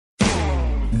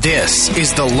This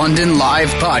is the London Live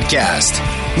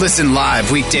Podcast. Listen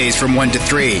live weekdays from 1 to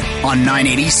 3 on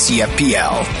 980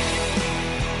 CFPL.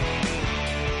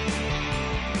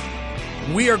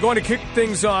 We are going to kick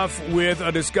things off with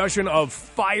a discussion of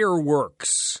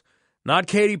fireworks. Not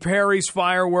Katy Perry's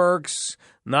fireworks,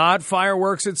 not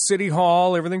fireworks at City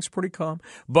Hall. Everything's pretty calm.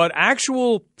 But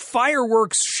actual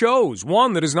fireworks shows.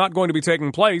 One that is not going to be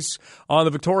taking place on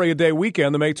the Victoria Day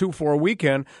weekend, the May 2-4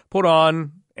 weekend, put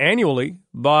on annually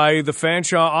by the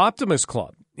Fanshawe Optimist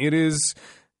Club. It is,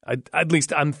 at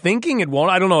least I'm thinking it won't.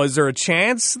 I don't know. Is there a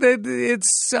chance that it's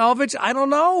salvaged? I don't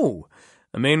know.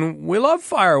 I mean, we love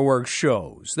fireworks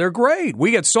shows. They're great.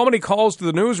 We get so many calls to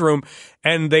the newsroom,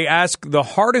 and they ask the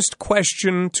hardest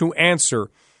question to answer.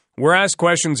 We're asked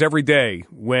questions every day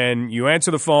when you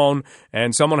answer the phone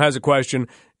and someone has a question,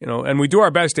 and we do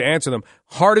our best to answer them.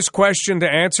 Hardest question to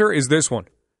answer is this one.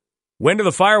 When do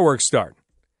the fireworks start?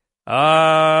 Like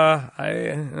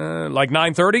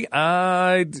 9:30?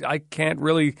 I can't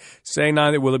really say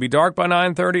 9. Will it be dark by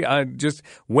 9:30?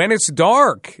 When it's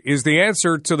dark is the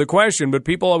answer to the question, but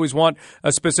people always want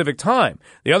a specific time.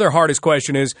 The other hardest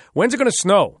question is, when's it going to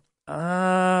snow?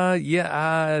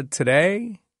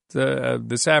 Today?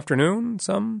 This afternoon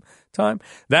sometime?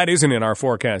 That isn't in our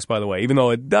forecast, by the way, even though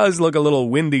it does look a little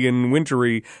windy and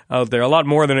wintry out there, a lot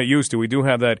more than it used to. We do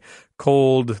have that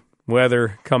cold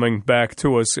weather coming back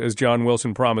to us, as John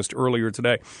Wilson promised earlier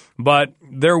today. But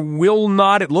there will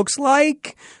not, it looks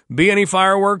like, be any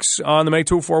fireworks on the May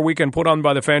 2-4 weekend put on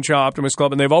by the Fanshawe Optimist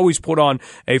Club, and they've always put on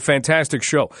a fantastic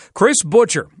show. Chris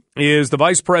Butcher is the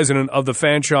vice president of the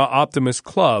Fanshawe Optimist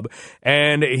Club,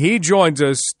 and he joins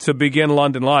us to begin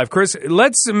London Live. Chris,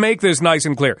 let's make this nice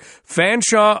and clear.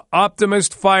 Fanshawe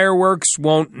Optimist fireworks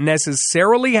won't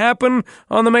necessarily happen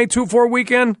on the May 2-4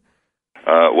 weekend?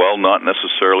 Well, not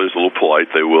necessarily. It's a little polite.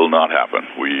 They will not happen.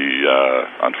 We,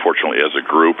 unfortunately, as a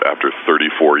group, after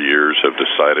 34 years, have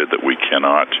decided that we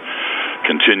cannot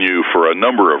continue for a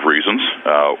number of reasons.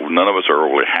 None of us are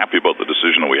really happy about the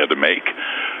decision that we had to make.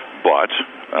 But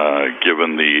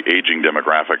given the aging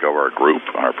demographic of our group,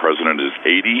 our president is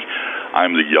 80.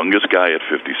 I'm the youngest guy at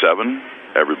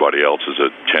 57. Everybody else is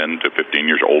at 10 to 15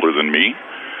 years older than me.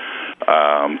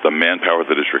 The manpower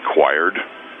that is required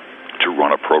to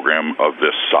run a program of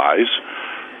this size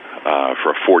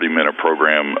for a 40-minute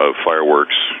program of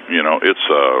fireworks, it's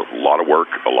a lot of work.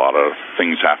 A lot of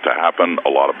things have to happen. A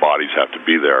lot of bodies have to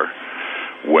be there.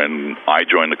 When I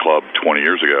joined the club 20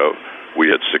 years ago, we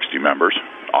had 60 members.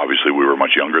 Obviously, we were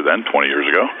much younger then, 20 years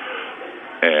ago,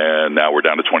 and now we're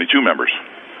down to 22 members.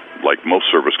 Like most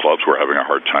service clubs, we're having a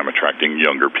hard time attracting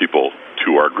younger people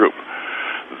to our group.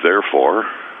 Therefore,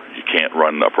 you can't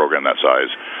run a program that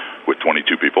size with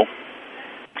 22 people.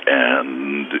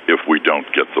 And if we don't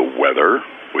get the weather,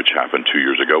 which happened 2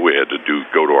 years ago, we had to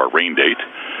go to our rain date.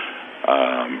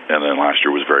 And then last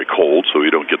year was very cold, so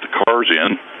you don't get the cars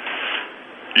in.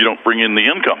 You don't bring in the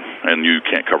income, and you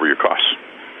can't cover your costs.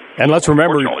 And let's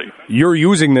remember, you're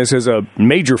using this as a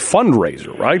major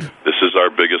fundraiser, right? This is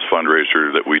our biggest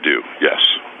fundraiser that we do, yes.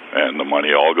 And the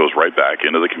money all goes right back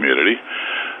into the community.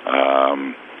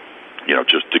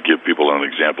 Just to give people an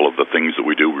example of the things that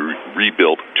we do, we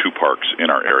rebuilt 2 parks in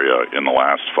our area in the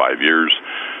last 5 years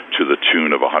to the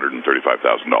tune of $135,000.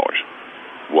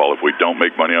 Well, if we don't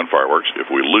make money on fireworks, if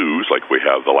we lose like we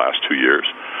have the last 2 years,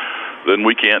 then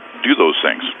we can't do those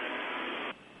things.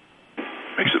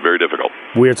 Makes it very difficult.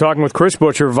 We are talking with Chris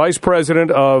Butcher, Vice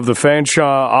President of the Fanshawe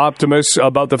Optimists,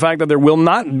 about the fact that there will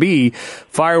not be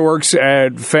fireworks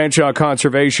at Fanshawe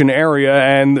Conservation Area.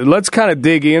 And let's kind of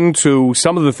dig into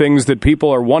some of the things that people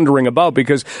are wondering about,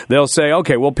 because they'll say,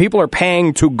 okay, well, people are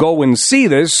paying to go and see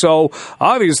this, so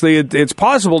obviously it's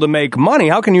possible to make money.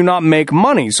 How can you not make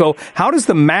money? So how does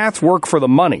the math work for the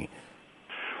money?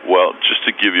 Well, just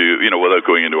to give you, without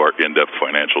going into our in-depth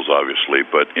financials, obviously,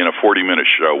 but in a 40-minute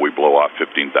show, we blow off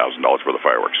 $15,000 for the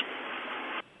fireworks.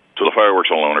 So the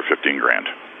fireworks alone are $15,000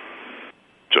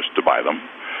 just to buy them.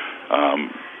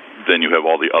 Then you have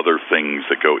all the other things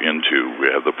that go into. We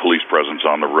have the police presence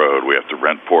on the road. We have to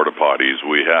rent porta potties.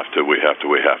 We have to.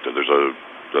 There's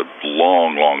a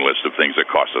long, long list of things that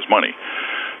cost us money.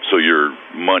 So your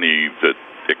money that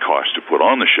it costs to put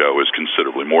on the show is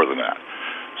considerably more than that.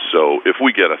 So if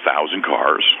we get 1,000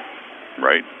 cars,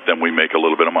 right, then we make a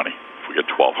little bit of money. If we get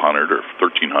 1,200 or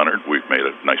 1,300, we've made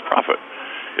a nice profit.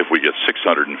 If we get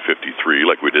 653,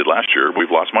 like we did last year,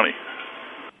 we've lost money.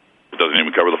 It doesn't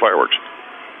even cover the fireworks.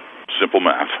 Simple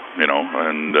math,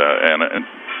 and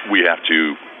we have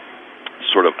to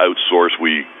sort of outsource.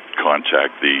 We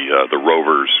contact the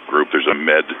Rovers group. There's a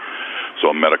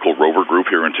medical rover group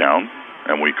here in town.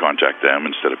 and we contact them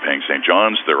instead of paying St.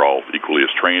 John's. They're all equally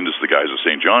as trained as the guys at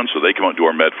St. John's, so they come out and do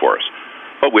our med for us.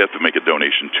 But we have to make a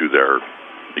donation to their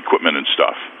equipment and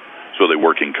stuff, so they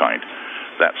work in kind.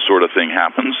 That sort of thing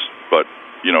happens, but,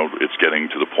 it's getting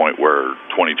to the point where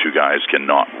 22 guys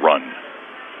cannot run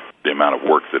the amount of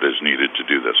work that is needed to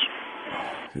do this.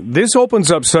 This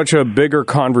opens up such a bigger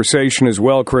conversation as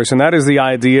well, Chris, and that is the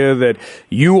idea that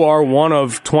you are one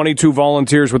of 22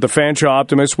 volunteers with the Fanshawe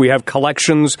Optimists. We have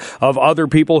collections of other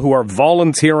people who are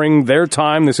volunteering their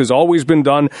time. This has always been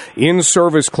done in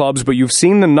service clubs, but you've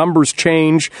seen the numbers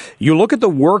change. You look at the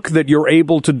work that you're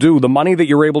able to do, the money that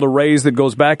you're able to raise that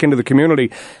goes back into the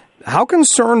community. How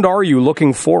concerned are you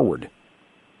looking forward?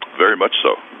 Very much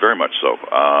so. Very much so.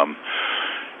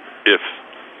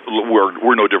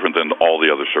 We're no different than all the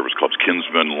other service clubs,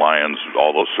 Kinsmen, Lions,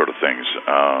 all those sort of things.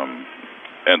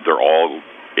 And they're all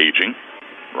aging,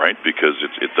 right? Because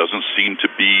it doesn't seem to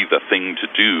be the thing to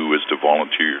do is to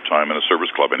volunteer your time in a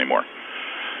service club anymore.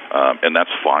 And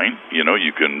that's fine. You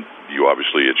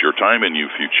obviously, it's your time, and if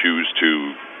you choose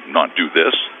to not do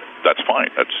this, that's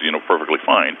fine. That's, perfectly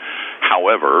fine.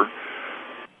 However,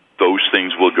 those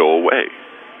things will go away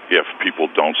if people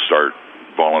don't start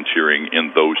volunteering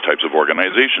in those types of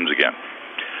organizations again.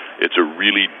 It's a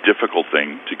really difficult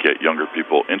thing to get younger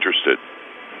people interested.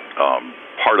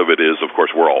 Part of it is, of course,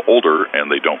 we're all older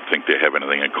and they don't think they have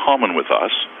anything in common with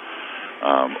us.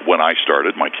 When I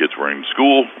started, my kids were in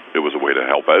school. It was a way to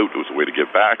help out. It was a way to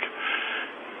give back.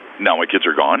 Now my kids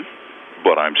are gone,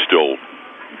 but I'm still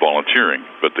volunteering.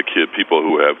 But the people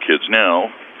who have kids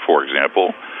now, for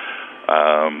example,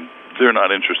 they're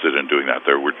not interested in doing that.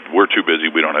 We're too busy.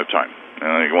 We don't have time. And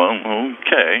I go, well,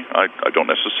 okay. I don't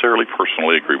necessarily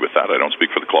personally agree with that. I don't speak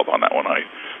for the club on that one. I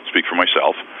speak for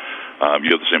myself. You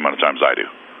have the same amount of time as I do.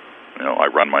 I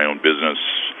run my own business.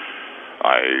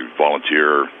 I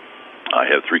volunteer. I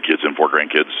have 3 kids and 4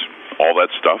 grandkids. All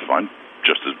that stuff. I'm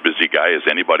just as busy guy as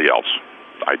anybody else.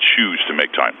 I choose to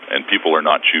make time, and people are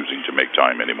not choosing to make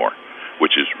time anymore,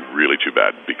 which is really too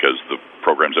bad because the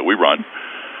programs that we run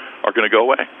are going to go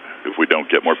away if we don't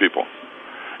get more people.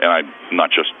 And I'm not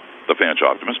just the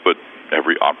Fanshawe Optimist, but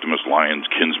every Optimist, Lions,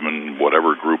 Kinsman,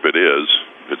 whatever group it is,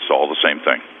 it's all the same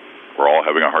thing. We're all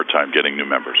having a hard time getting new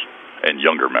members and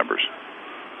younger members.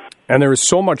 And there is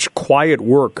so much quiet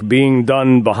work being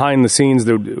done behind the scenes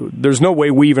that there's no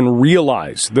way we even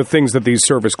realize the things that these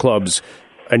service clubs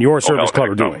and your service club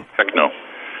are doing. Heck no.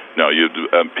 No,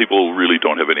 people really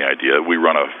don't have any idea.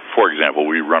 For example,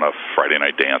 we run a Friday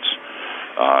night dance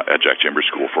at Jack Chambers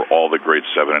School for all the grades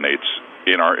 7 and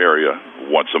 8s in our area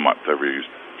once a month, every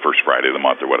first Friday of the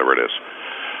month or whatever it is.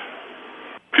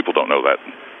 People don't know that,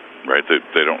 right?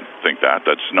 They don't think that.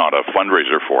 That's not a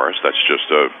fundraiser for us. That's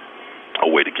just a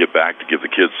way to give back, to give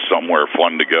the kids somewhere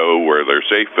fun to go where they're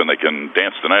safe and they can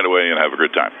dance the night away and have a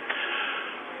good time.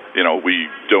 We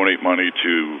donate money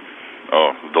to,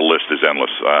 the list is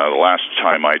endless. The last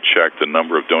time I checked, the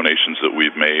number of donations that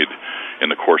we've made in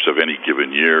the course of any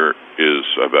given year is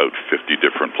about 50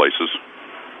 different places,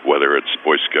 whether it's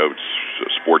Boy Scouts,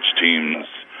 sports teams,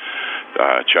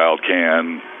 Child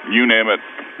Can, you name it,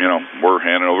 we're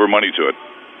handing over money to it.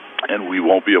 And we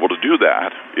won't be able to do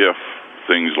that if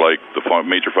things like the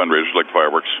major fundraisers like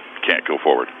fireworks can't go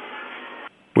forward.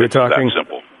 It's that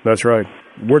simple. That's right.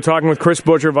 We're talking with Chris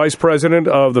Butcher, Vice President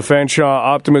of the Fanshawe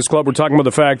Optimist Club. We're talking about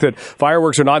the fact that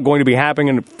fireworks are not going to be happening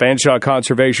in the Fanshawe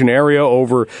Conservation Area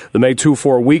over the May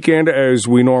 2-4 weekend as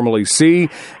we normally see,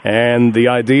 and the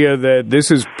idea that this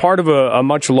is part of a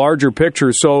much larger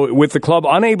picture. So with the club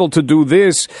unable to do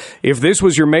this, if this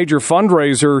was your major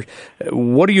fundraiser,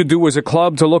 what do you do as a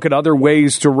club to look at other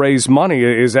ways to raise money?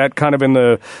 Is that kind of in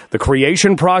the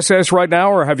creation process right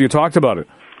now, or have you talked about it?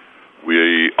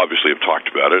 We obviously have talked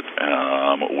about it.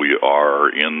 We are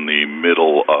in the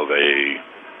middle of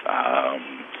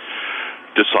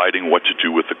deciding what to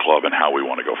do with the club and how we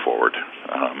want to go forward.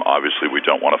 Obviously, we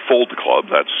don't want to fold the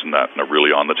club. That's not really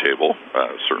on the table,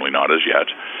 certainly not as yet.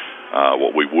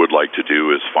 What we would like to do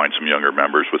is find some younger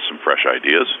members with some fresh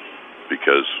ideas,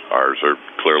 because ours are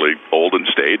clearly old and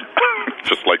staid,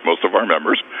 just like most of our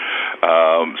members.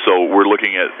 So we're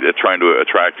looking at trying to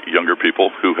attract younger people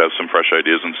who have some fresh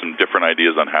ideas and some different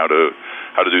ideas on how to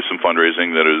do some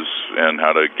fundraising and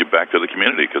how to give back to the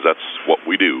community, because that's what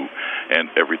we do, and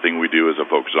everything we do is a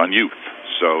focus on youth.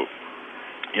 So,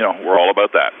 we're all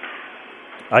about that.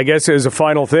 I guess as a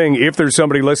final thing, if there's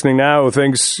somebody listening now who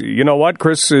thinks, you know what,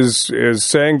 Chris is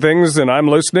saying things and I'm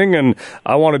listening and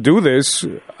I want to do this,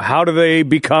 how do they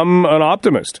become an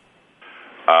optimist?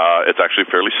 It's actually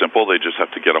fairly simple. They just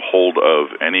have to get a hold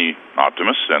of any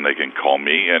optimist, and they can call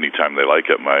me anytime they like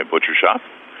at my butcher shop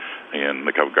in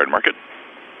the Covent Garden Market.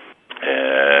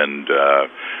 And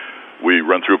we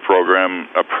run through a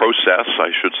process,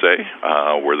 I should say,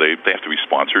 where they have to be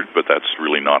sponsored, but that's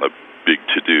really not a big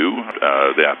to-do.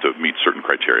 They have to meet certain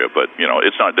criteria, but,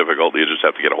 it's not difficult. You just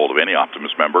have to get a hold of any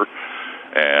Optimus member,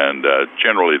 and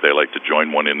generally they like to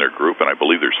join one in their group, and I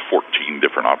believe there's 14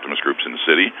 different Optimus groups in the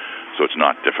city, so it's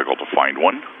not difficult to find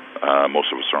one.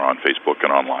 Most of us are on Facebook and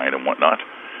online and whatnot,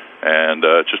 and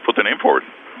just put the name forward,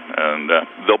 and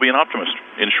they'll be an Optimist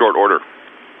in short order.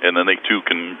 And then they, too,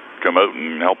 can come out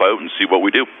and help out and see what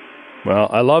we do. Well,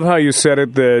 I love how you said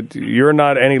it, that you're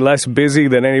not any less busy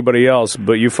than anybody else,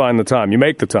 but you find the time. You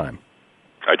make the time.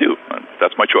 I do.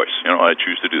 That's my choice. I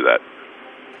choose to do that.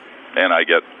 And I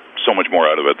get so much more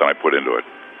out of it than I put into it.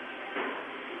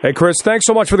 Hey, Chris, thanks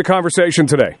so much for the conversation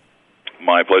today.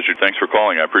 My pleasure. Thanks for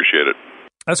calling. I appreciate it.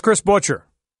 That's Chris Butcher,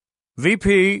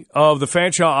 VP of the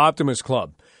Fanshawe Optimist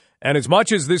Club. And as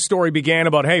much as this story began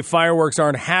about, hey, fireworks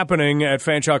aren't happening at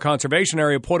Fanshawe Conservation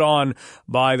Area put on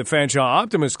by the Fanshawe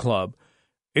Optimist Club,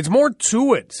 it's more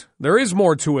to it. There is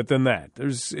more to it than that.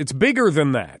 It's bigger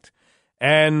than that.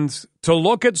 And to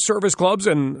look at service clubs,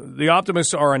 and the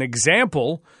Optimists are an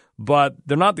example, but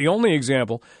they're not the only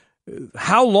example.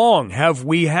 How long have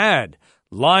we had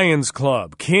Lions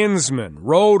Club, Kinsman,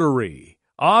 Rotary,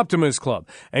 Optimist Club?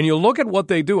 And you look at what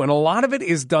they do, and a lot of it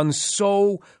is done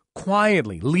so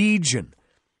quietly, Legion.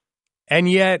 And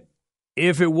yet,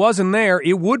 if it wasn't there,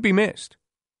 it would be missed.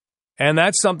 And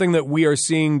that's something that we are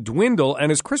seeing dwindle.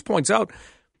 And as Chris points out,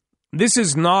 this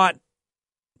is not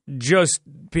just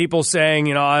people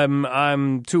saying,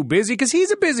 I'm too busy, because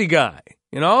he's a busy guy.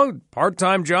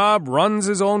 Part-time job, runs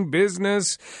his own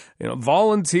business,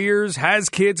 volunteers, has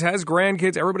kids, has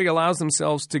grandkids. Everybody allows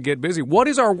themselves to get busy. What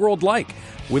is our world like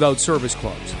without service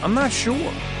clubs? I'm not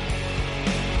sure.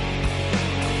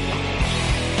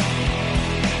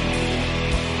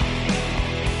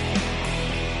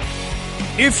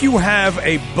 If you have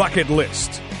a bucket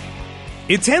list,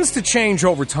 it tends to change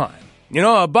over time.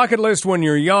 A bucket list when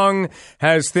you're young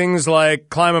has things like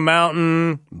climb a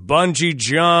mountain, bungee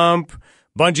jump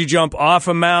off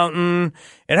a mountain.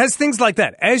 It has things like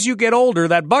that. As you get older,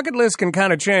 that bucket list can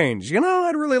kind of change.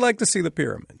 I'd really like to see the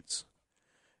pyramids.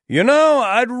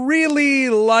 I'd really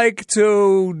like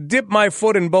to dip my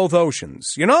foot in both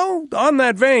oceans. On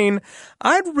that vein,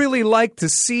 I'd really like to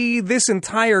see this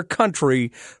entire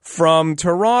country from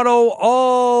Toronto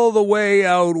all the way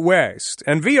out west.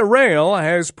 And Via Rail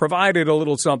has provided a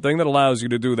little something that allows you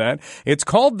to do that. It's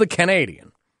called the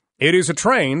Canadian. It is a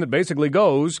train that basically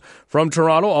goes from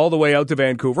Toronto all the way out to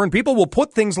Vancouver, and people will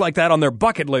put things like that on their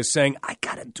bucket list saying, I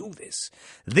gotta do this.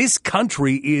 This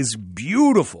country is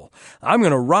beautiful. I'm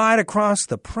going to ride across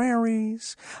the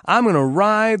prairies. I'm going to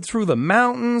ride through the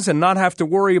mountains and not have to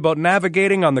worry about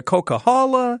navigating on the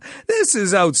Coquihalla. This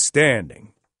is outstanding.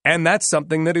 And that's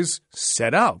something that is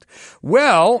set out.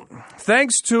 Well,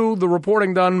 thanks to the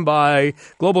reporting done by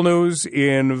Global News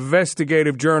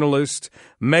investigative journalist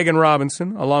Megan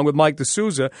Robinson, along with Mike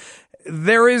D'Souza,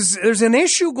 there's an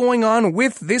issue going on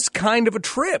with this kind of a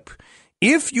trip.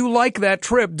 If you like that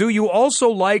trip, do you also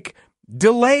like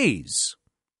delays?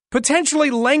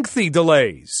 Potentially lengthy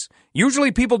delays.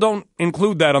 Usually people don't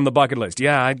include that on the bucket list.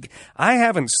 Yeah, I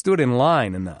haven't stood in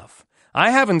line enough.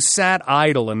 I haven't sat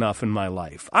idle enough in my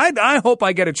life. I hope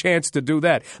I get a chance to do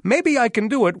that. Maybe I can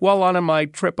do it while on my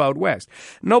trip out west.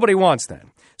 Nobody wants that.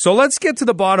 So let's get to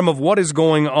the bottom of what is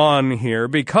going on here,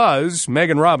 because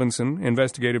Megan Robinson,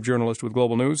 investigative journalist with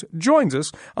Global News, joins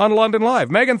us on London Live.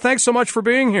 Megan, thanks so much for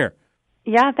being here.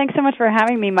 Yeah, thanks so much for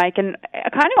having me, Mike. And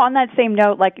kind of on that same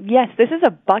note, yes, this is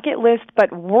a bucket list,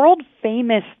 but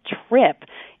world-famous trip.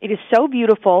 It is so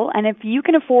beautiful, and if you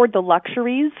can afford the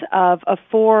luxuries of a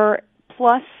 4+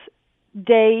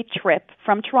 day trip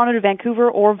from Toronto to Vancouver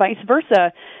or vice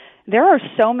versa, there are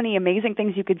so many amazing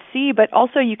things you could see, but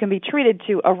also you can be treated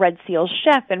to a Red Seal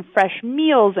chef and fresh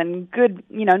meals and good,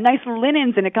 nice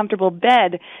linens and a comfortable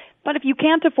bed. But if you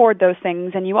can't afford those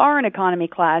things and you are in economy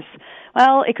class,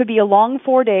 well, it could be a long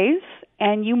 4 days,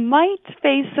 and you might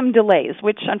face some delays,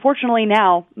 which unfortunately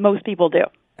now most people do.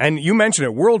 And you mentioned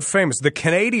it, world famous. The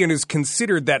Canadian is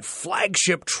considered that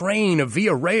flagship train of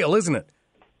Via Rail, isn't it?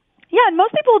 Yeah, and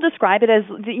most people describe it as,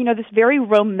 this very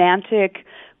romantic,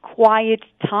 quiet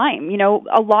time.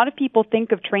 A lot of people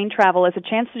think of train travel as a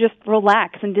chance to just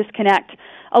relax and disconnect.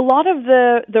 A lot of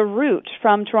the route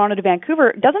from Toronto to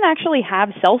Vancouver doesn't actually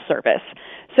have cell service.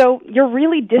 So you're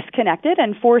really disconnected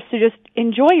and forced to just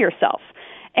enjoy yourself.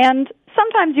 And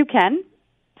sometimes you can.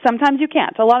 Sometimes you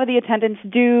can't. A lot of the attendants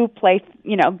do play,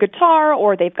 guitar,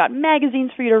 or they've got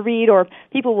magazines for you to read, or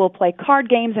people will play card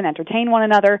games and entertain one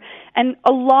another. And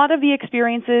a lot of the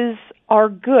experiences are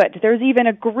good. There's even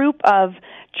a group of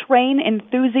train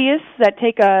enthusiasts that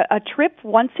take a trip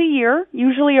once a year,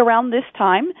 usually around this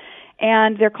time,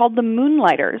 and they're called the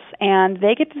Moonlighters, and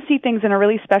they get to see things in a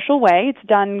really special way. It's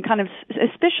done kind of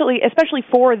especially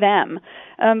for them,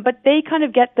 but they kind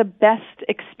of get the best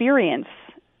experience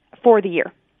for the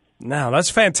year. Now, that's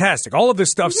fantastic. All of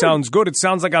this stuff sounds good. It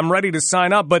sounds like I'm ready to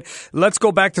sign up, but let's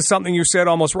go back to something you said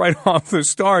almost right off the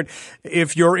start.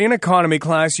 If you're in economy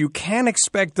class, you can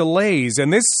expect delays,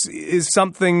 and this is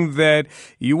something that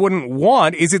you wouldn't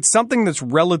want. Is it something that's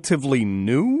relatively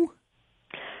new?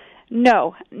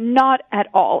 No, not at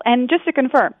all. And just to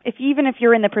confirm, even if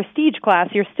you're in the prestige class,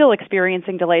 you're still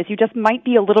experiencing delays. You just might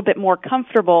be a little bit more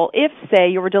comfortable if, say,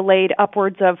 you were delayed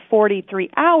upwards of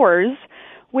 43 hours,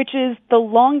 which is the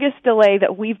longest delay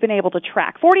that we've been able to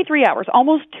track. 43 hours,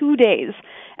 almost 2 days.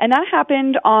 And that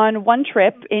happened on one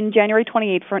trip in January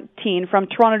 2018 from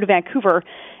Toronto to Vancouver.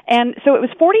 And so it was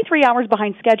 43 hours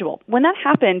behind schedule. When that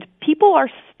happened, people are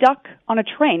stuck on a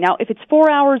train. Now, if it's 4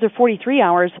 hours or 43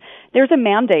 hours, there's a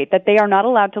mandate that they are not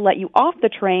allowed to let you off the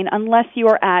train unless you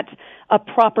are at a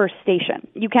proper station.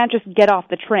 You can't just get off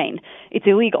the train. It's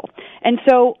illegal. And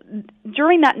so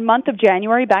during that month of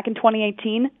January back in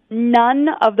 2018, none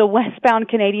of the westbound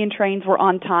Canadian trains were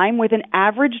on time with an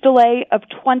average delay of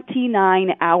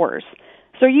 29 hours.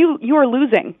 So you are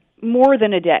losing more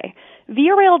than a day.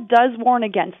 Via Rail does warn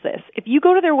against this. If you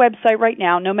go to their website right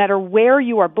now, no matter where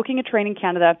you are booking a train in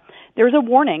Canada, there's a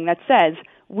warning that says,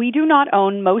 we do not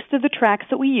own most of the tracks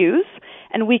that we use,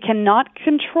 and we cannot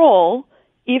control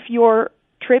if your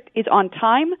trip is on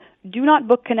time. Do not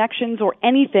book connections or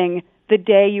anything the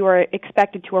day you are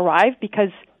expected to arrive, because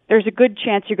there's a good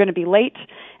chance you're going to be late.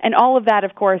 And all of that,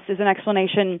 of course, is an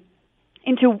explanation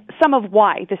into some of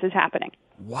why this is happening.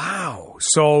 Wow.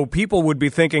 So people would be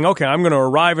thinking, okay, I'm going to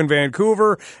arrive in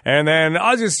Vancouver and then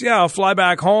I'll just, fly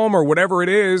back home or whatever it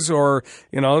is, or,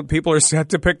 people are set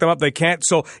to pick them up. They can't.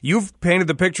 So you've painted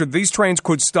the picture. These trains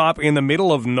could stop in the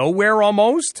middle of nowhere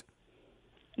almost?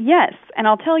 Yes, and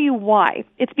I'll tell you why.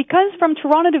 It's because from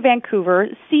Toronto to Vancouver,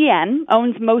 CN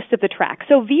owns most of the tracks.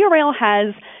 So Via Rail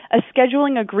has a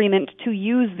scheduling agreement to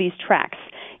use these tracks.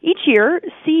 Each year,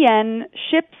 CN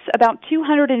ships about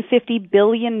 $250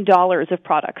 billion of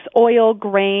products, oil,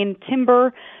 grain,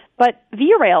 timber, but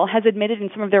Via Rail has admitted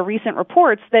in some of their recent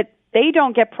reports that they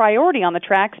don't get priority on the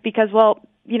tracks because,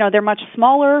 they're much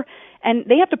smaller, and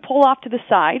they have to pull off to the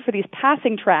side for these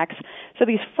passing tracks, so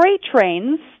these freight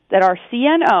trains that are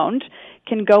CN-owned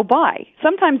can go by.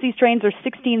 Sometimes these trains are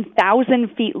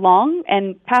 16,000 feet long,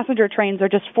 and passenger trains are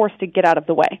just forced to get out of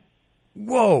the way.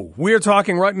 Whoa. We are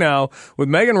talking right now with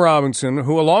Megan Robinson,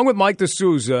 who, along with Mike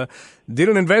D'Souza, did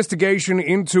an investigation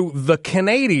into the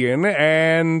Canadian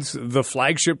and the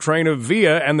flagship train of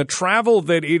Via and the travel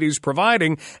that it is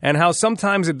providing and how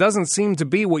sometimes it doesn't seem to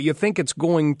be what you think it's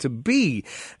going to be.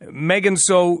 Megan,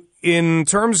 so in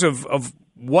terms of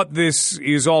what this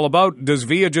is all about, does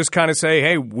Via just kind of say,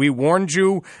 hey, we warned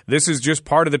you, this is just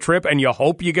part of the trip, and you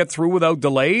hope you get through without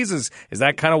delays? Is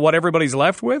that kind of what everybody's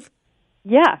left with?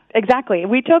 Yeah, exactly.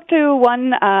 We talked to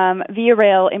one Via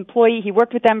Rail employee. He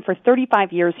worked with them for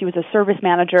 35 years. He was a service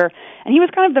manager, and he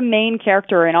was kind of the main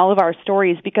character in all of our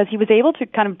stories because he was able to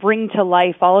kind of bring to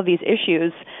life all of these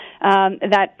issues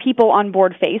that people on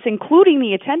board face, including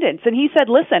the attendants. And he said,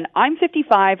 listen, I'm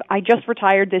 55. I just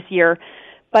retired this year.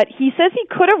 But he says he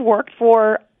could have worked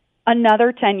for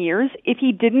another 10 years if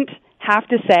he didn't have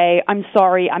to say, I'm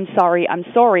sorry, I'm sorry, I'm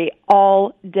sorry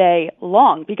all day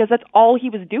long, because that's all he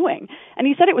was doing. And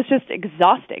he said it was just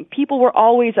exhausting. People were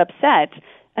always upset,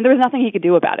 and there was nothing he could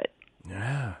do about it.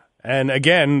 Yeah. And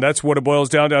again, that's what it boils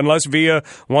down to. Unless Via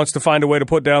wants to find a way to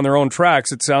put down their own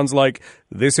tracks, it sounds like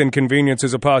this inconvenience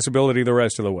is a possibility the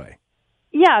rest of the way.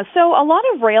 Yeah, so a lot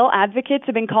of rail advocates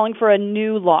have been calling for a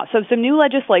new law, so some new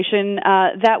legislation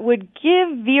that would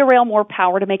give Via Rail more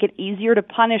power to make it easier to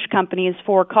punish companies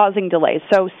for causing delays,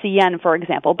 so CN, for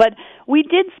example. But we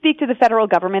did speak to the federal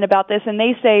government about this, and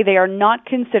they say they are not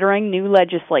considering new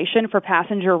legislation for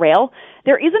passenger rail.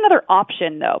 There is another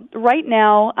option, though. Right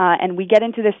now, and we get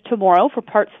into this tomorrow for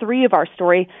part 3 of our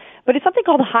story, but it's something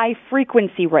called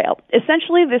high-frequency rail.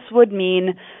 Essentially, this would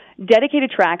mean dedicated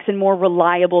tracks and more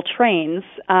reliable trains,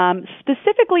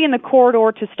 specifically in the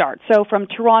corridor to start. So from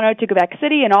Toronto to Quebec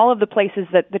City and all of the places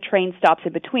that the train stops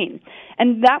in between.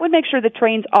 And that would make sure the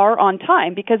trains are on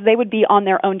time because they would be on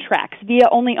their own tracks. Via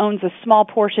only owns a small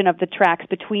portion of the tracks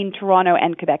between Toronto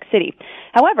and Quebec City.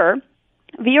 However,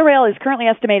 Via Rail is currently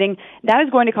estimating that is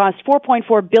going to cost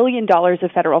 $4.4 billion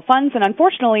of federal funds, and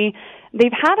unfortunately,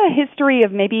 they've had a history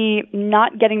of maybe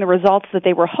not getting the results that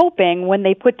they were hoping when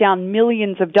they put down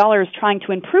millions of dollars trying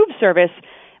to improve service,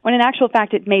 when in actual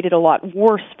fact it made it a lot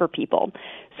worse for people.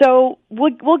 So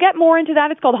we'll get more into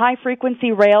that. It's called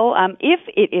high-frequency rail. If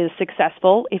it is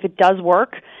successful, if it does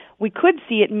work, we could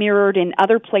see it mirrored in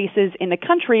other places in the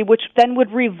country, which then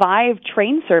would revive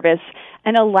train service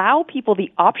and allow people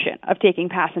the option of taking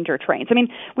passenger trains. I mean,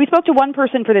 we spoke to one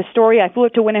person for this story. I flew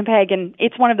up to Winnipeg, and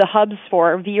it's one of the hubs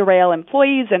for Via Rail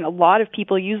employees, and a lot of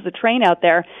people use the train out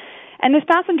there. And this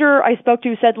passenger I spoke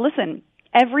to said, listen,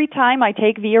 every time I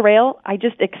take Via Rail, I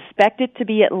just expect it to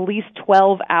be at least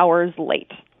 12 hours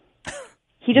late.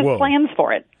 He just plans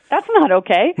for it. That's not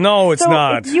okay. No, it's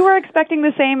not. If you were expecting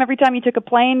the same every time you took a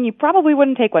plane, you probably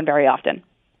wouldn't take one very often.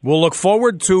 We'll look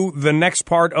forward to the next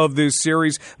part of this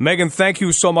series. Megan, thank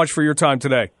you so much for your time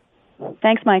today.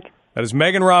 Thanks, Mike. That is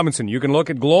Megan Robinson. You can look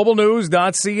at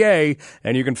globalnews.ca,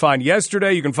 and you can find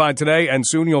yesterday, you can find today, and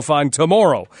soon you'll find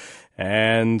tomorrow.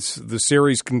 And the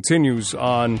series continues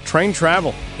on train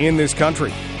travel in this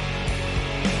country.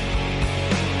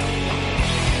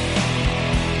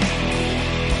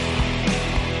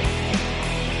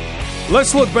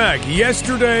 Let's look back.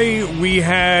 Yesterday, we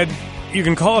had, you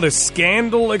can call it a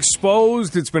scandal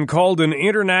exposed. It's been called an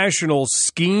international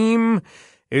scheme.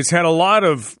 It's had a lot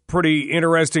of pretty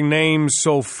interesting names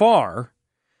so far,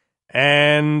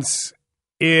 and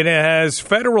it has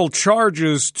federal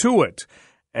charges to it.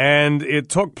 And it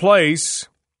took place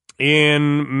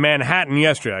in Manhattan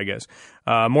yesterday, I guess.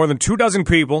 More than 24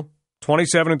 people,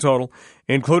 27 in total,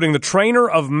 including the trainer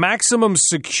of Maximum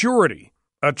Security,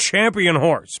 a champion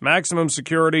horse. Maximum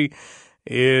Security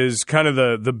is kind of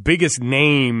the biggest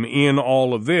name in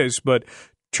all of this, but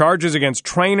charges against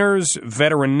trainers,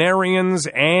 veterinarians,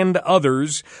 and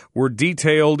others were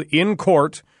detailed in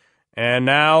court, and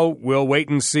now we'll wait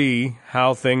and see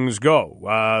how things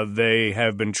go. They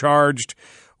have been charged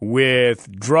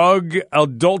with drug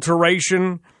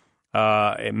adulteration,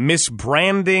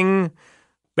 misbranding.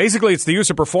 Basically, it's the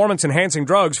use of performance-enhancing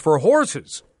drugs for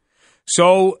horses.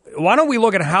 So why don't we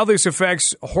look at how this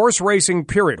affects horse racing,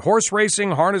 period. Horse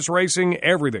racing, harness racing,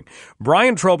 everything.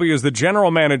 Brian Tropey is the general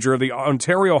manager of the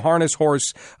Ontario Harness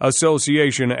Horse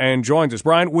Association and joins us.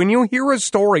 Brian, when you hear a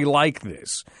story like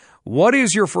this, what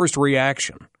is your first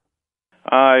reaction?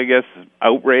 I guess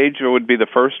outrage would be the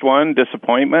first one,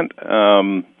 disappointment.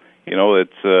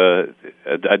 It's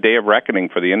a day of reckoning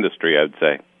for the industry, I'd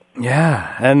say.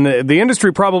 Yeah, and the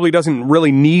industry probably doesn't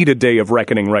really need a day of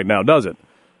reckoning right now, does it?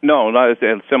 No, not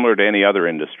similar to any other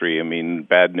industry. I mean,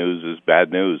 bad news is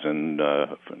bad news, and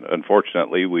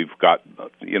unfortunately, we've got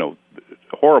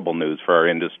horrible news for our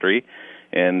industry,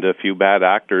 and a few bad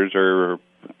actors are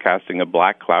casting a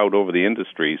black cloud over the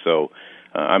industry. So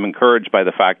I'm encouraged by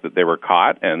the fact that they were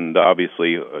caught, and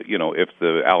obviously, if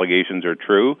the allegations are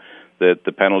true, that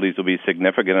the penalties will be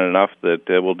significant enough that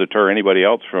will deter anybody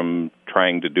else from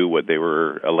trying to do what they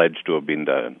were alleged to have been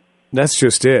done. That's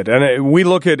just it. And we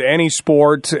look at any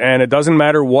sport, and it doesn't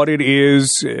matter what it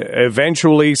is.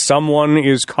 Eventually, someone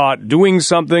is caught doing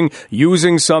something,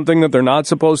 using something that they're not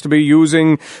supposed to be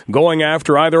using, going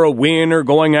after either a win or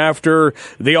going after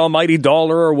the almighty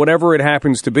dollar or whatever it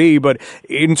happens to be. But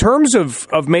in terms of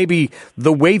maybe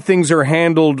the way things are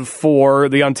handled for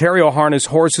the Ontario Harness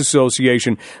Horse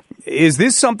Association, is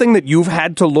this something that you've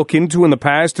had to look into in the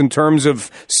past in terms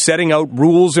of setting out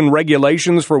rules and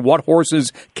regulations for what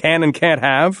horses can and can't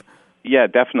have? Yeah,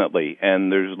 definitely.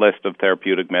 And there's a list of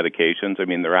therapeutic medications. I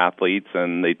mean, they're athletes,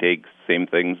 and they take same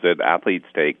things that athletes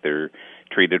take. They're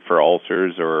treated for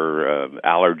ulcers or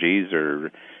allergies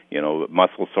or,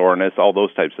 muscle soreness, all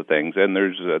those types of things. And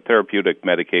there's therapeutic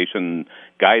medication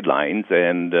guidelines,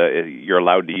 and you're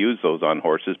allowed to use those on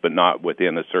horses, but not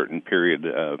within a certain period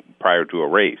prior to a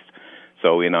race.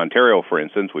 So in Ontario, for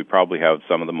instance, we probably have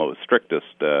some of the most strictest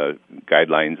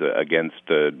guidelines against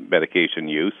medication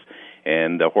use,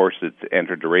 and a horse that's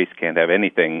entered the race can't have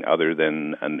anything other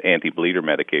than an anti-bleeder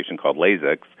medication called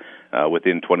Lasix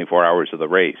within 24 hours of the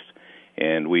race.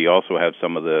 And we also have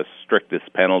some of the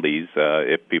strictest penalties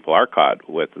if people are caught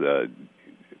with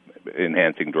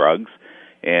enhancing drugs.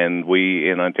 And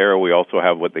in Ontario, we also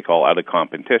have what they call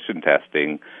out-of-competition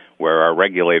testing, where our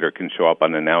regulator can show up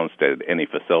unannounced at any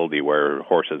facility where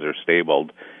horses are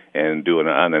stabled and do an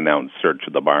unannounced search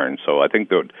of the barn. So I think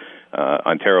that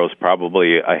Ontario is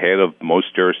probably ahead of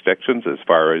most jurisdictions as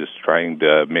far as trying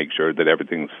to make sure that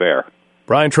everything's fair.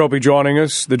 Brian Troppi joining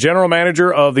us, the general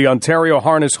manager of the Ontario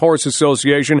Harness Horse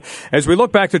Association, as we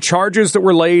look back to charges that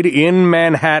were laid in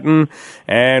Manhattan,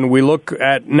 and we look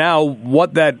at now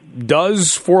what that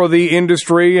does for the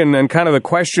industry and kind of the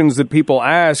questions that people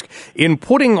ask. In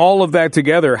putting all of that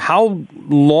together, how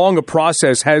long a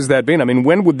process has that been? I mean,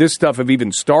 when would this stuff have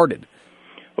even started?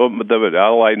 Well,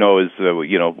 all I know is,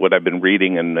 what I've been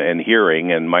reading and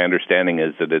hearing, and my understanding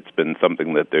is that it's been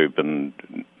something that they've been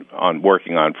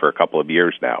working on for a couple of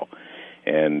years now.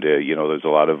 And, there's a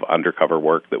lot of undercover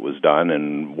work that was done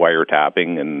and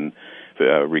wiretapping and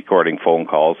recording phone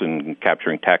calls and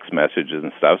capturing text messages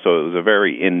and stuff. So it was a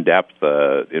very in-depth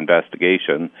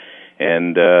investigation.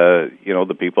 And,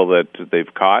 the people that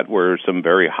they've caught were some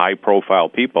very high-profile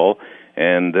people.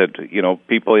 And that,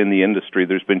 people in the industry,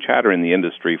 there's been chatter in the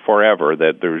industry forever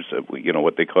that there's,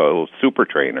 what they call super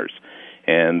trainers.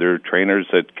 And they're trainers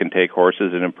that can take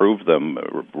horses and improve them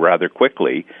rather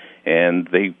quickly. And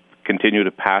they continue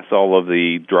to pass all of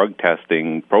the drug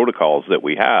testing protocols that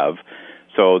we have.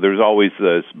 So there's always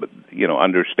this,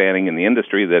 understanding in the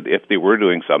industry that if they were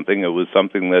doing something, it was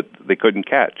something that they couldn't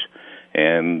catch.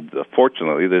 And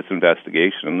fortunately, this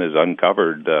investigation has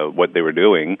uncovered what they were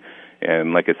doing.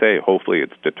 And like I say, hopefully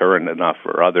it's deterrent enough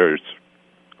for others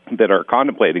that are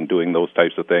contemplating doing those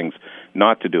types of things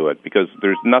not to do it, because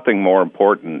there's nothing more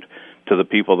important to the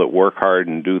people that work hard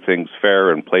and do things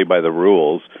fair and play by the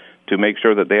rules to make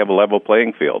sure that they have a level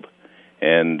playing field.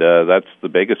 And that's the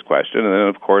biggest question. And then,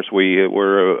 of course,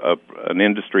 we're an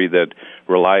industry that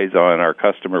relies on our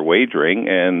customer wagering,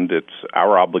 and it's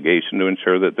our obligation to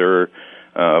ensure that they're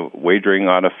wagering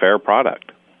on a fair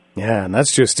product. Yeah, and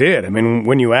that's just it. I mean,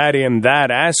 when you add in that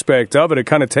aspect of it, it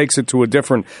kind of takes it to a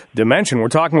different dimension. We're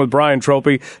talking with Brian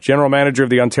Troppi, General Manager of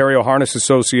the Ontario Harness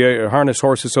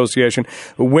Horse Association.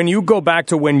 When you go back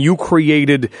to when you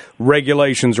created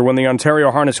regulations, or when the Ontario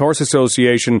Harness Horse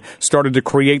Association started to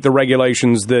create the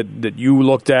regulations that you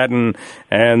looked at and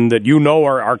that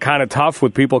are kind of tough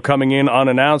with people coming in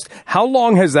unannounced, how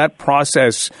long has that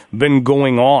process been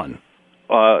going on?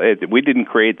 We didn't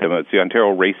create them. It's the Ontario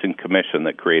Racing Commission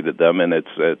that created them, and it's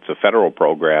a federal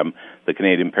program. The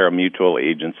Canadian Parimutuel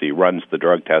Agency runs the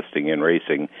drug testing in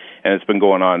racing, and it's been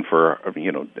going on for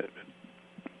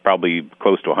probably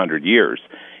close to 100 years.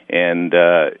 And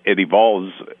it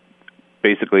evolves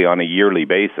basically on a yearly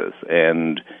basis.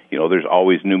 And there's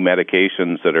always new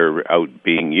medications that are out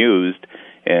being used.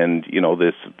 And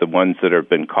the ones that have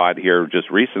been caught here just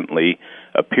recently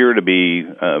appear to be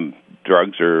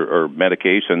drugs or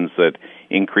medications that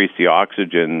increase the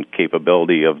oxygen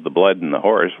capability of the blood in the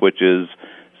horse, which is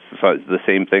the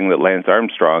same thing that Lance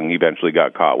Armstrong eventually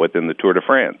got caught with in the Tour de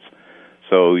France.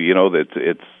 So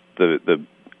it's the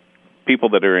people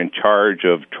that are in charge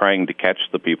of trying to catch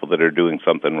the people that are doing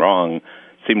something wrong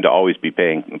seem to always be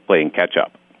playing catch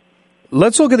up.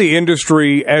 Let's look at the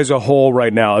industry as a whole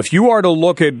right now. If you are to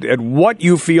look at what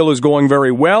you feel is going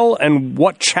very well and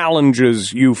what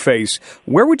challenges you face,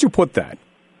 where would you put that?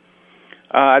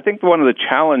 I think one of the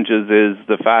challenges is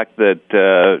the fact that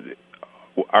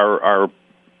our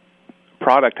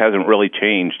product hasn't really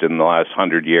changed in the last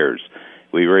 100 years.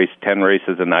 We raced 10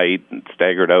 races a night,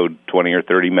 staggered out 20 or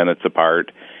 30 minutes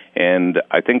apart. And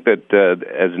I think that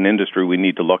as an industry, we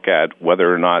need to look at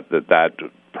whether or not that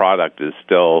product is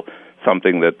still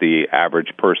something that the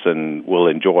average person will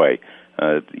enjoy.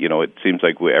 It seems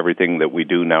like everything that we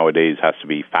do nowadays has to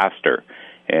be faster,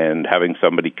 and having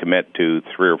somebody commit to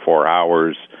 3 or 4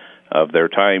 hours of their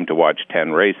time to watch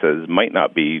 10 races might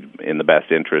not be in the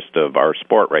best interest of our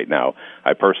sport right now.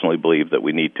 I personally believe that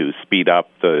we need to speed up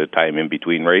the time in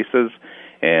between races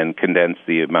and condense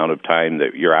the amount of time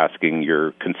that you're asking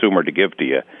your consumer to give to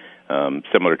you.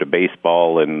 Similar to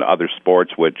baseball and other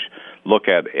sports, which look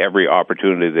at every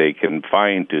opportunity they can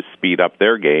find to speed up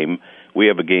their game. We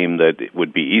have a game that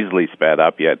would be easily sped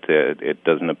up, yet it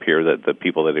doesn't appear that the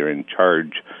people that are in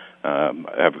charge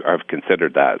have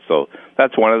considered that. So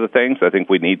that's one of the things. I think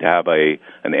we need to have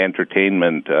an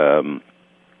entertainment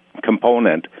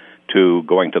component to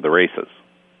going to the races.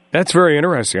 That's very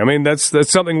interesting. I mean, that's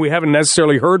something we haven't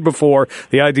necessarily heard before,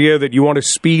 the idea that you want to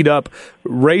speed up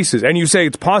races. And you say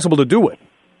it's possible to do it.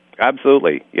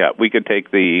 Absolutely. Yeah, we could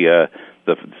take the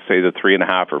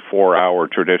 3.5 or 4 hour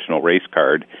traditional race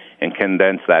card and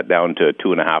condense that down to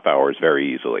 2.5 hours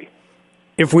very easily.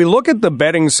 If we look at the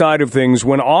betting side of things,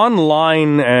 when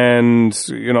online and,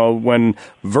 when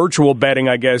virtual betting,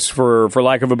 I guess, for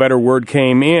lack of a better word,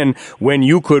 came in, when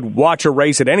you could watch a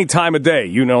race at any time of day,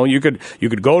 you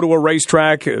could go to a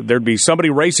racetrack, there'd be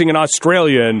somebody racing in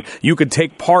Australia, and you could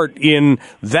take part in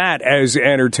that as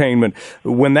entertainment.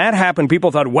 When that happened,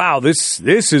 people thought, wow, this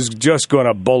is just going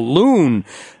to balloon.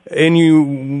 and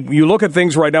you look at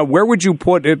things right now, where would you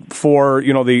put it for,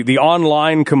 the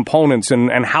online components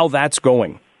and how that's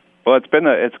going? Well, it's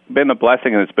been a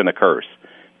blessing and it's been a curse,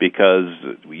 because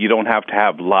you don't have to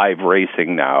have live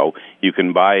racing now. You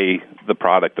can buy the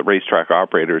product. The racetrack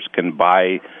operators can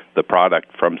buy the product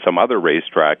from some other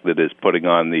racetrack that is putting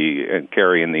on and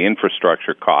carrying the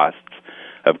infrastructure costs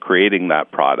of creating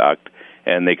that product,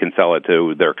 and they can sell it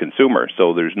to their consumers.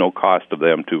 So there's no cost of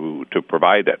them to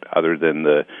provide it, other than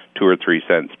the 2 or 3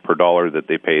 cents per dollar that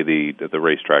they pay the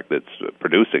racetrack that's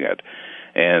producing it.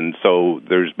 And so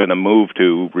there's been a move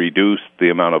to reduce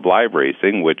the amount of live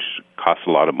racing, which costs a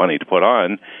lot of money to put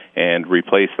on, and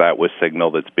replace that with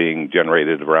signal that's being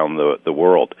generated around the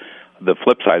world. The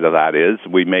flip side of that is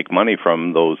we make money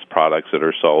from those products that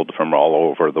are sold from all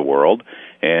over the world,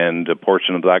 and a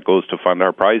portion of that goes to fund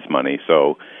our prize money.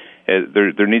 So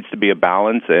there needs to be a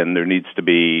balance, and there needs to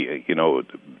be,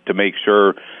 to make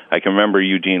sure. I can remember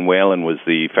Eugene Whalen was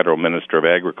the federal minister of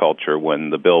agriculture when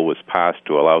the bill was passed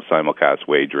to allow simulcast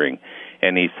wagering,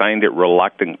 and he signed it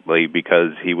reluctantly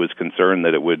because he was concerned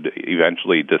that it would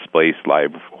eventually displace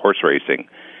live horse racing.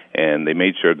 And they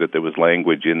made sure that there was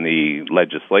language in the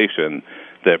legislation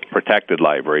that protected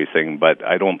live racing, but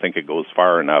I don't think it goes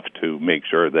far enough to make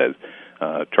sure that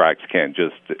tracks can't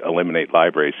just eliminate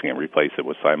live racing and replace it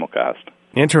with simulcast.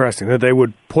 Interesting that they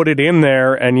would put it in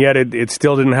there, and yet it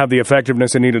still didn't have the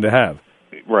effectiveness it needed to have.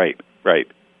 Right.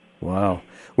 Wow.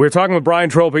 We're talking with Brian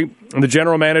Tropey, the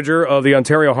general manager of the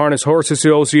Ontario Harness Horse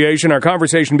Association. Our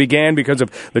conversation began because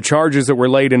of the charges that were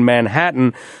laid in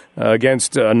Manhattan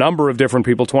against a number of different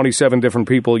people, 27 different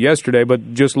people yesterday,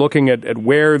 but just looking at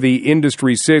where the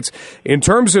industry sits. In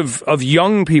terms of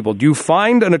young people, do you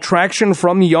find an attraction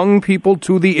from young people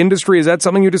to the industry? Is that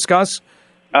something you discuss?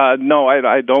 No,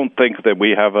 I don't think that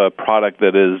we have a product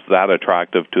that is that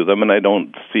attractive to them, and I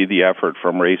don't see the effort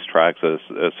from racetracks as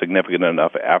a significant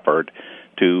enough effort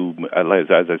to, as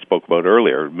I spoke about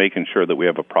earlier, making sure that we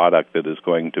have a product that is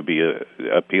going to be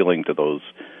appealing to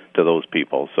those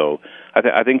people. So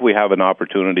I think we have an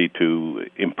opportunity to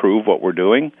improve what we're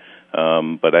doing,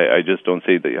 but I just don't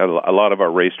see a lot of our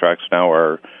racetracks now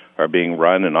are being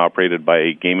run and operated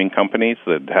by gaming companies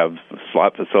that have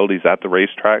slot facilities at the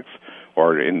racetracks,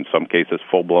 or in some cases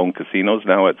full-blown casinos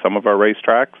now at some of our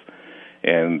racetracks.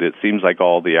 And it seems like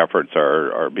all the efforts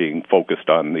are being focused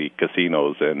on the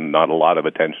casinos, and not a lot of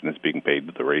attention is being paid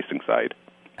to the racing side.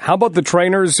 How about the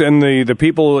trainers and the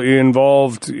people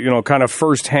involved, kind of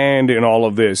firsthand in all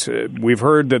of this? We've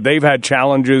heard that they've had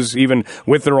challenges even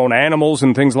with their own animals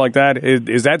and things like that.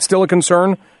 Is that still a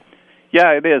concern?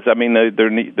 Yeah, it is. I mean, there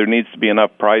needs to be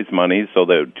enough prize money so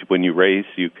that when you race,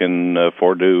 you can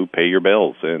afford to pay your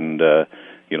bills, and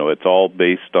it's all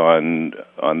based on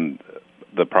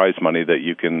the prize money that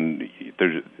you can.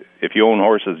 If you own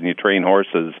horses and you train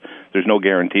horses, there's no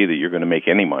guarantee that you're going to make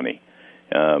any money.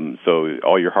 So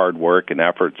all your hard work and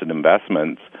efforts and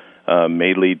investments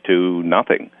may lead to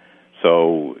nothing.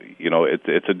 So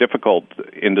it's a difficult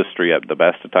industry at the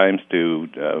best of times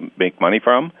to make money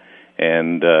from.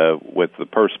 And with the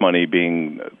purse money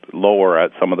being lower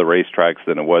at some of the racetracks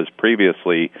than it was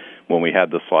previously when we had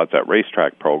the Slots at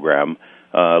Racetrack program,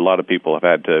 a lot of people have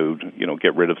had to,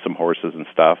 get rid of some horses and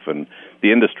stuff. And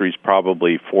the industry's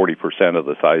probably 40% of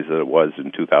the size that it was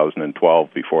in 2012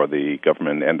 before the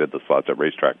government ended the Slots at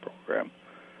Racetrack program.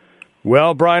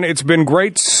 Well, Brian, it's been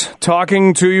great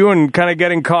talking to you and kind of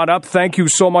getting caught up. Thank you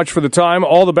so much for the time.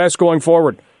 All the best going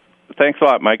forward. Thanks a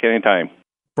lot, Mike. Anytime.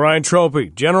 Brian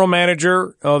Tropey, General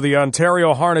Manager of the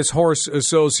Ontario Harness Horse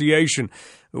Association.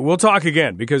 We'll talk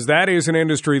again, because that is an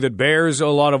industry that bears a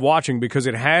lot of watching, because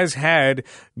it has had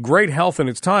great health in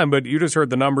its time. But you just heard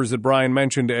the numbers that Brian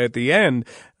mentioned at the end.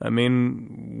 I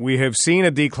mean, we have seen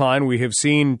a decline. We have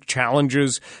seen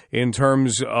challenges in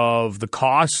terms of the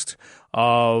cost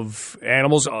of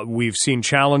animals. We've seen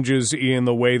challenges in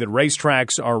the way that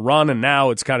racetracks are run, and now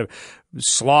it's kind of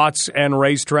slots and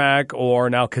racetrack, or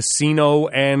now casino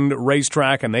and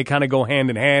racetrack, and they kind of go hand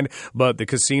in hand, but the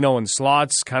casino and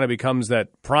slots kind of becomes that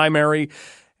primary.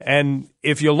 And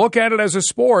if you look at it as a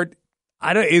sport,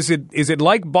 is it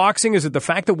like boxing? Is it the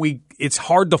fact that it's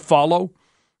hard to follow?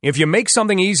 If you make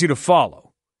something easy to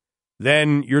follow,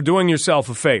 then you're doing yourself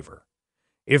a favor.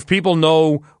 If people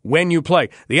know when you play.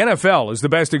 The NFL is the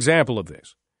best example of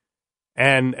this.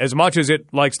 And as much as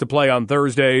it likes to play on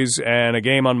Thursdays and a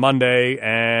game on Monday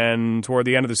and toward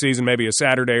the end of the season, maybe a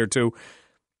Saturday or two,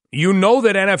 you know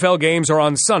that NFL games are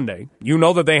on Sunday. You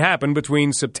know that they happen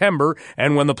between September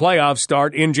and when the playoffs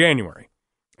start in January.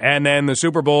 And then the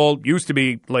Super Bowl used to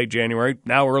be late January,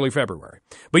 now early February.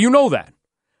 But you know that.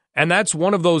 And that's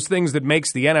one of those things that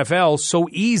makes the NFL so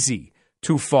easy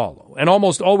to follow and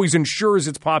almost always ensures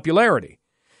its popularity.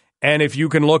 And if you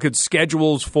can look at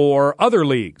schedules for other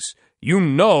leagues, you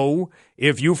know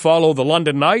if you follow the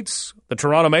London Knights, the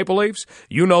Toronto Maple Leafs,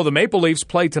 you know the Maple Leafs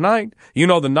play tonight, you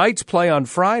know the Knights play on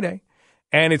Friday,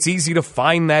 and it's easy to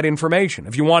find that information.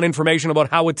 If you want information about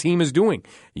how a team is doing,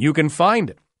 you can find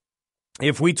it.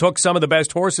 If we took some of the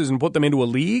best horses and put them into a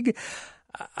league,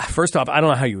 first off, I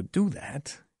don't know how you would do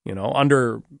that. You know,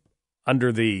 under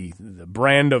the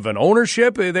brand of an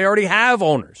ownership, they already have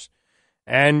owners.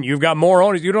 And you've got more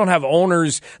owners. You don't have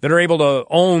owners that are able to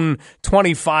own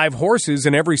 25 horses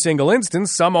in every single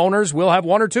instance. Some owners will have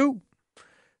one or two.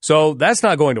 So that's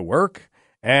not going to work.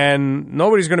 And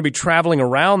nobody's going to be traveling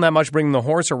around that much, bringing the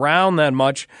horse around that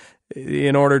much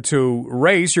in order to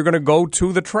race. You're going to go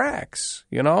to the tracks,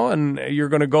 you know, and you're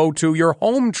going to go to your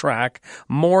home track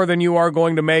more than you are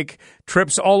going to make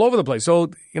trips all over the place.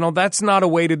 So, you know, that's not a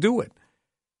way to do it.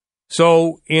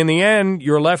 So in the end,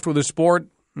 you're left with a sport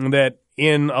that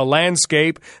in a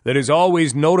landscape that is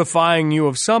always notifying you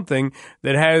of something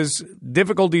that has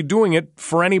difficulty doing it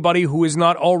for anybody who is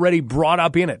not already brought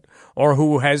up in it or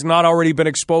who has not already been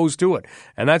exposed to it.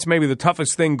 And that's maybe the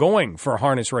toughest thing going for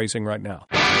harness racing right now.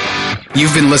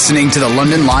 You've been listening to the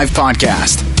London Live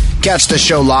Podcast. Catch the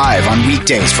show live on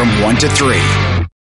weekdays from 1 to 3.